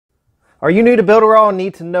Are you new to Builderall and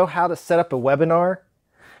need to know how to set up a webinar?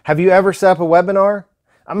 Have you ever set up a webinar?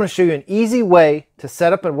 I'm going to show you an easy way to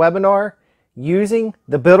set up a webinar using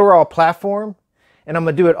the Builderall platform, and I'm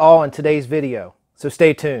going to do it all in today's video. So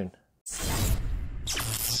stay tuned.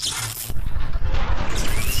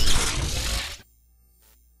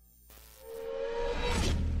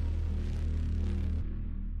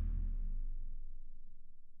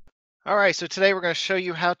 All right, so today we're going to show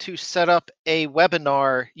you how to set up a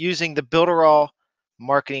webinar using the Builderall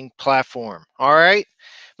marketing platform. All right,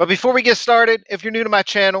 but before we get started, if you're new to my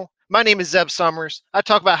channel, my name is Zeb Summers. I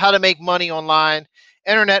talk about how to make money online,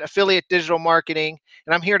 internet affiliate digital marketing,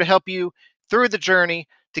 and I'm here to help you through the journey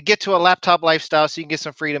to get to a laptop lifestyle so you can get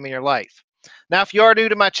some freedom in your life. Now, if you are new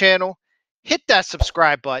to my channel, hit that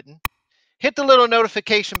subscribe button. Hit the little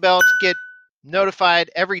notification bell to get notified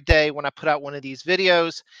every day when I put out one of these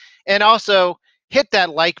videos. And also hit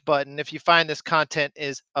that like button if you find this content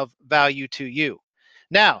is of value to you.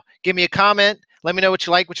 Now, give me a comment. Let me know what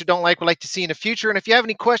you like, what you don't like, would like to see in the future. And if you have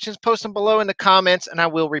any questions, post them below in the comments and I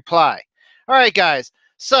will reply. All right, guys.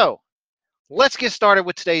 So let's get started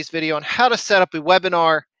with today's video on how to set up a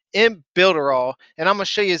webinar in Builderall. And I'm going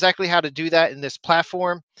to show you exactly how to do that in this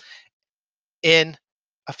platform in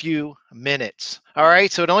a few minutes. All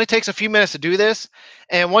right, so it only takes a few minutes to do this.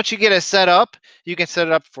 And once you get it set up, you can set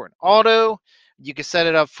it up for an auto. You can set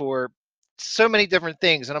it up for so many different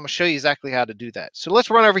things. And I'm going to show you exactly how to do that. So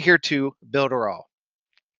let's run over here to Builderall.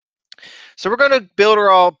 So we're going to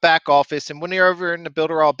Builderall back office. And when you're over in the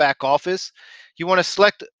Builderall back office, you want to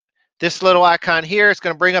select this little icon here. It's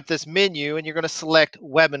going to bring up this menu and you're going to select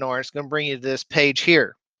webinar. It's going to bring you to this page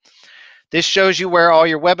here. This shows you where all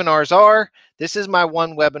your webinars are. This is my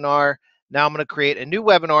one webinar. Now I'm going to create a new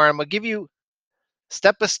webinar. I'm going to give you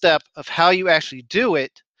step by step of how you actually do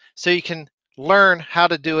it so you can learn how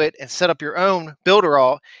to do it and set up your own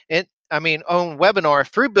Builderall own webinar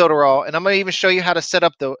through Builderall. And I'm going to even show you how to set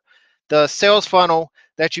up the sales funnel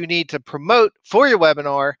that you need to promote for your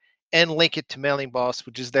webinar and link it to Mailing Boss,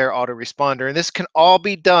 which is their autoresponder. And this can all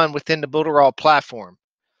be done within the Builderall platform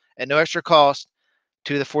at no extra cost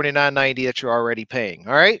to the $49.90 that you're already paying.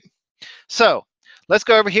 All right, so let's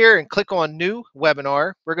go over here and click on new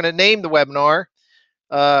webinar. We're going to name the webinar.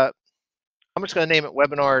 I'm just going to name it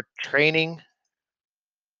webinar training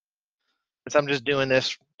because I'm just doing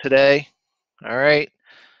this today. All right,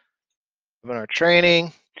 webinar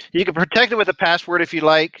training. You can protect it with a password if you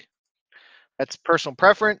like. That's personal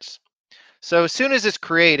preference. So as soon as it's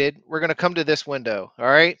created, we're going to come to this window. All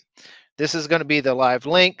right, this is going to be the live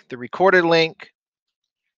link, the recorded link.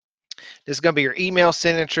 This is going to be your email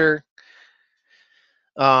signature.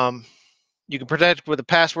 You can protect it with a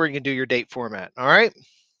password. You can do your date format. All right.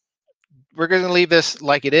 We're going to leave this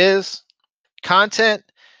like it is. Content.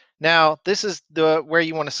 Now, this is where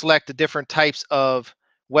you want to select the different types of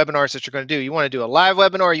webinars that you're going to do. You want to do a live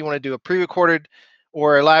webinar. You want to do a pre-recorded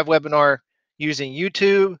or a live webinar using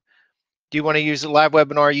YouTube. Do you want to use a live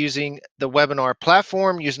webinar using the webinar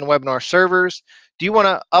platform, using the webinar servers? Do you want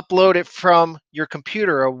to upload it from your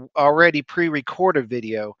computer, a already pre-recorded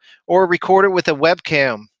video, or record it with a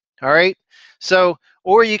webcam? All right. So,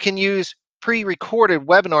 or you can use pre-recorded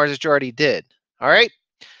webinars that you already did. All right.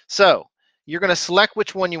 So you're going to select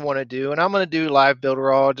which one you want to do, and I'm going to do live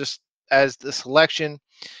Builderall just as the selection.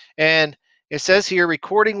 And it says here,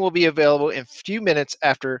 recording will be available in a few minutes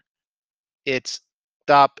after it's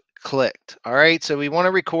stopped clicked. All right, so we want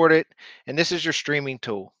to record it, and this is your streaming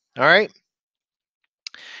tool. All right,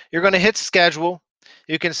 you're going to hit schedule.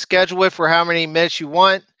 You can schedule it for how many minutes you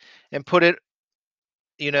want and put it,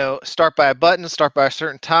 start by a button, start by a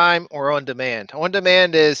certain time, or on demand. On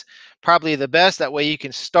demand is probably the best. That way you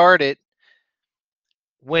can start it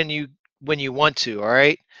when you want to. All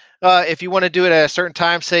right, if you want to do it at a certain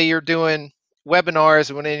time, say you're doing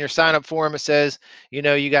webinars, when in your sign up form it says,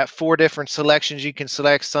 you got 4 different selections you can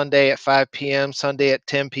select: Sunday at 5 p.m., Sunday at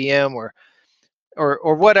 10 p.m., or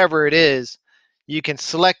whatever it is. You can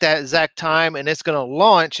select that exact time and it's going to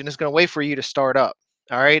launch and it's going to wait for you to start up.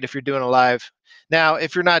 All right, if you're doing a live. Now,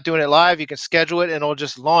 if you're not doing it live, you can schedule it and it'll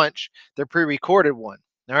just launch the pre-recorded one.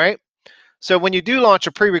 All right, so when you do launch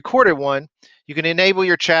a pre-recorded one, you can enable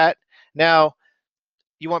your chat. Now,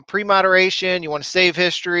 you want pre-moderation, you want to save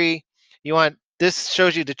history, this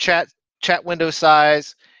shows you the chat window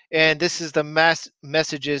size, and this is the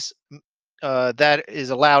messages that is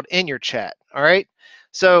allowed in your chat. All right,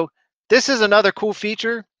 so this is another cool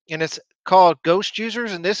feature, and it's called ghost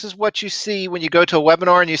users, and this is what you see when you go to a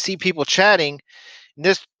webinar and you see people chatting,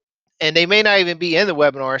 and they may not even be in the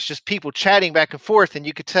webinar. It's just people chatting back and forth, and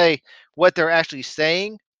you could tell what they're actually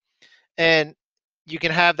saying, and you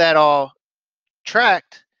can have that all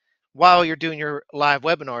tracked while you're doing your live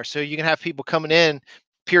webinar. So you can have people coming in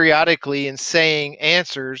periodically and saying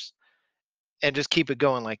answers and just keep it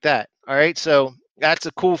going like that. All right. So that's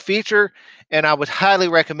a cool feature. And I would highly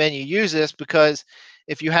recommend you use this because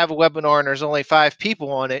if you have a webinar and there's only 5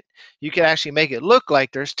 people on it, you can actually make it look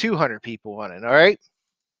like there's 200 people on it. All right.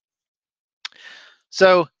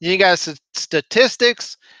 So you got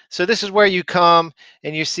statistics. So this is where you come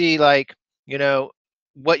and you see like, you know,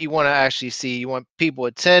 what you want to actually see. You want people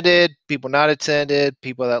attended, people not attended,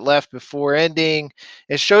 people that left before ending.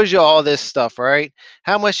 It shows you all this stuff, right?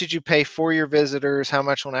 How much did you pay for your visitors? How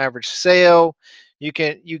much on average sale? You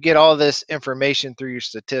get all this information through your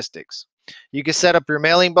statistics. You can set up your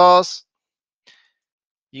mailing balls.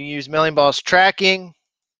 You can use mailing balls tracking,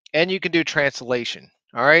 and you can do translation.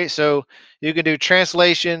 All right, so you can do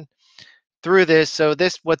translation through this. So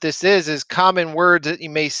this, what this is common words that you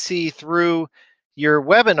may see through your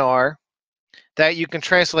webinar that you can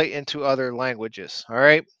translate into other languages. All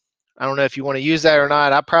right. I don't know if you want to use that or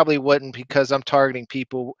not. I probably wouldn't because I'm targeting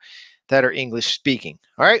people that are English speaking.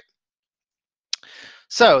 All right.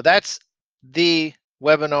 So that's the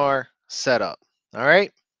webinar setup. All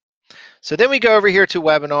right. So then we go over here to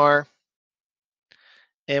webinar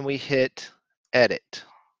and we hit edit.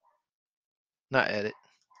 Not edit.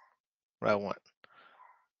 What I want.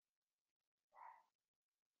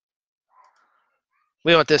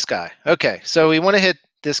 We want this guy. Okay, so we want to hit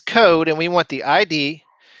this code and we want the ID,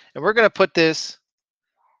 and we're going to put this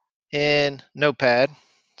in Notepad.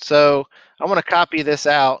 So I want to copy this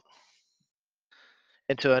out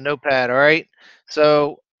into a Notepad, all right?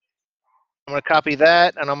 So I'm going to copy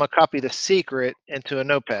that, and I'm going to copy the secret into a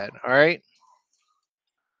Notepad, all right?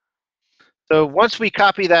 So once we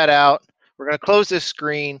copy that out, we're going to close this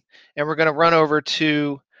screen, and we're going to run over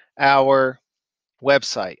to our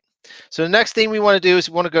website. So the next thing we want to do is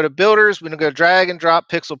we want to go to builders, we're going to go drag and drop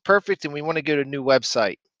pixel perfect, and we want to go to new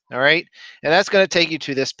website. All right. And that's going to take you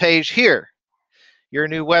to this page here, your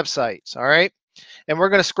new websites. All right. And we're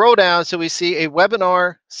going to scroll down so we see a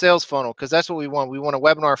webinar sales funnel because that's what we want. We want a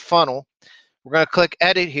webinar funnel. We're going to click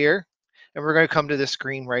edit here and we're going to come to this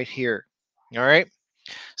screen right here. All right.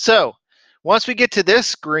 So once we get to this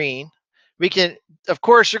screen, we can, of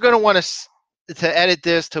course, you're going to want to edit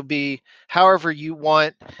this to be however you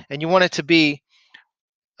want, and you want it to be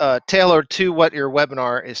tailored to what your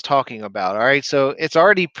webinar is talking about. All right, so it's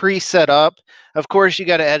already pre-set up. Of course, you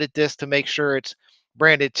got to edit this to make sure it's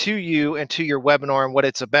branded to you and to your webinar and what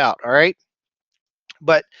it's about. All right,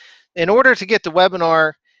 but in order to get the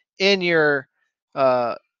webinar in your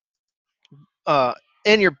uh,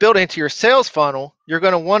 built into your sales funnel, you're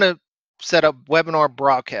going to want to set up webinar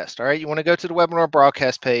broadcast. All right, you want to go to the webinar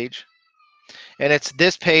broadcast page, and it's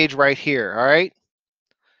this page right here. All right,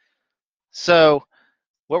 so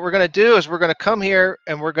what we're going to do is we're going to come here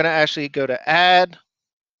and we're going to actually go to add.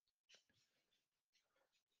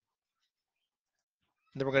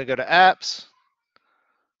 Then we're going to go to apps,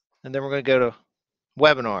 and then we're going to go to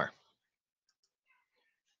webinar.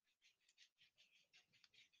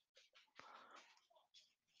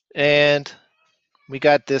 And we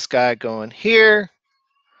got this guy going here.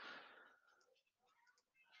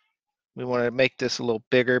 We want to make this a little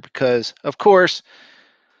bigger because, of course,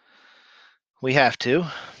 we have to.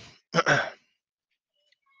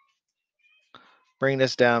 Bring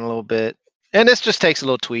this down a little bit. And this just takes a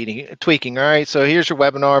little tweaking. All right, so here's your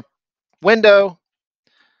webinar window.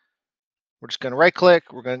 We're just going to right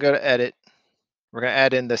click. We're going to go to edit. We're going to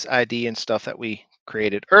add in this ID and stuff that we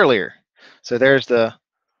created earlier. So there's the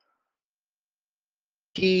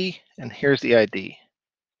key, and here's the ID.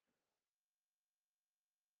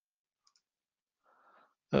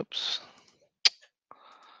 Oops.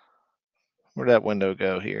 Where'd that window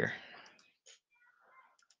go here?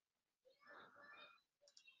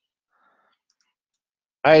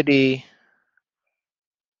 ID.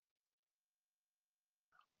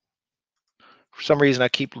 For some reason, I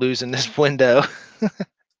keep losing this window.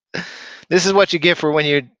 This is what you get for when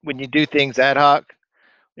you do things ad hoc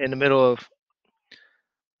in the middle of.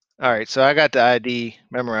 All right, so I got the ID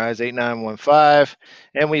memorized, 8915,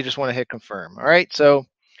 and we just want to hit confirm. All right, so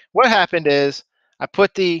what happened is I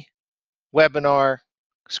put the webinar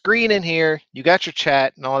screen in here. You got your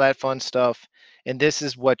chat and all that fun stuff, and this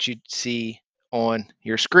is what you see on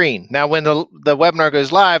your screen. Now, when the webinar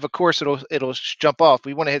goes live, of course, it'll jump off.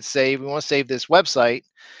 We want to hit save. We want to save this website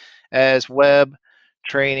as web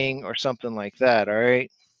training or something like that. All right.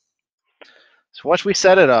 So once we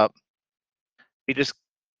set it up, we just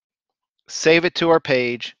save it to our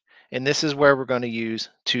page, and this is where we're going to use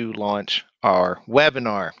to launch our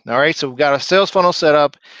webinar. All right, so we've got a sales funnel set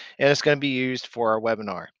up, and it's going to be used for our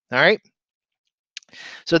webinar. All right.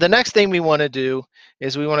 So the next thing we want to do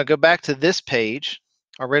is we want to go back to this page,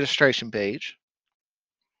 our registration page.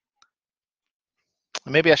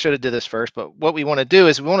 Maybe I should have did this first, but what we want to do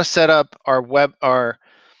is we want to set up our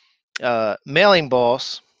mailing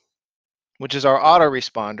boss, which is our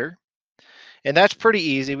autoresponder. And that's pretty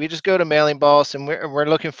easy. We just go to mailing boss and we're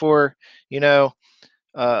looking for, you know,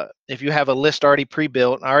 if you have a list already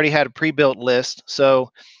pre-built. I already had a pre-built list.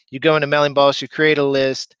 So you go into mailing boss, you create a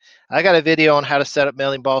list. I got a video on how to set up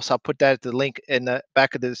mailing boss. I'll put that at the link in the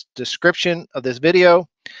back of this description of this video.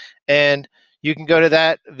 And you can go to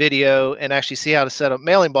that video and actually see how to set up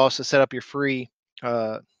mailing boss to set up your free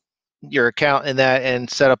your account in that and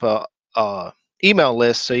set up a email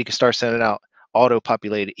list so you can start sending out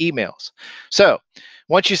auto-populated emails. So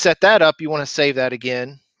once you set that up, you want to save that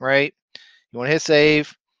again, right? You want to hit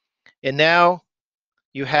save, and now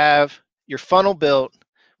you have your funnel built.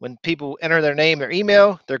 When people enter their name, their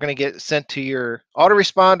email, they're going to get sent to your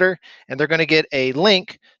autoresponder, and they're going to get a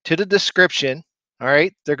link to the description. All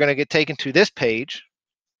right, they're going to get taken to this page,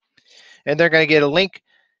 and they're going to get a link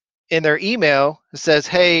in their email that says,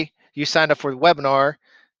 hey, you signed up for the webinar,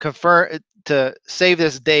 confirm to save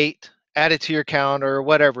this date, add it to your calendar or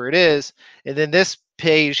whatever it is. And then this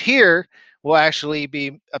page here will actually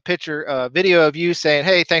be a picture, a video of you saying,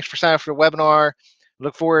 hey, thanks for signing up for the webinar.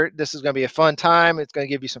 Look forward, this is going to be a fun time. It's going to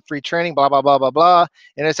give you some free training, blah, blah, blah, blah, blah.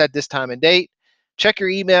 And it's at this time and date. Check your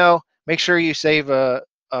email. Make sure you save a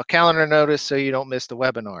calendar notice so you don't miss the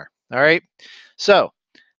webinar. All right. So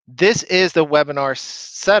this is the webinar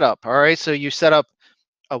setup. All right. So you set up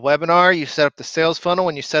a webinar, you set up the sales funnel,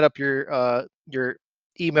 and you set up your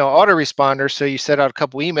email autoresponder. So you set out a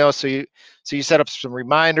couple emails. So you set up some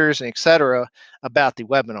reminders and etc. about the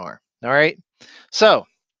webinar. All right. So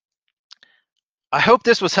I hope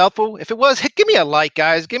this was helpful. If it was, give me a like,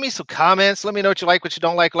 guys. Give me some comments. Let me know what you like to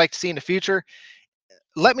like to see in the future.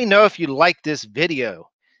 Let me know if you like this video.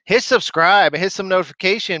 Hit subscribe and hit some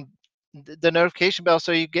the notification bell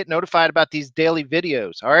so you get notified about these daily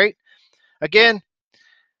videos. All right. Again,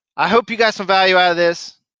 I hope you got some value out of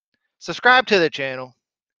this. Subscribe to the channel.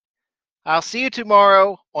 I'll see you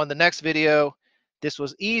tomorrow on the next video. This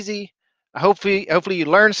was easy. Hopefully you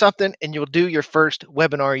learned something and you'll do your first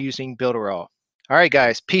webinar using Builderall. All right,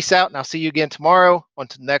 guys. Peace out, and I'll see you again tomorrow on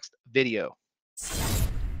the next video.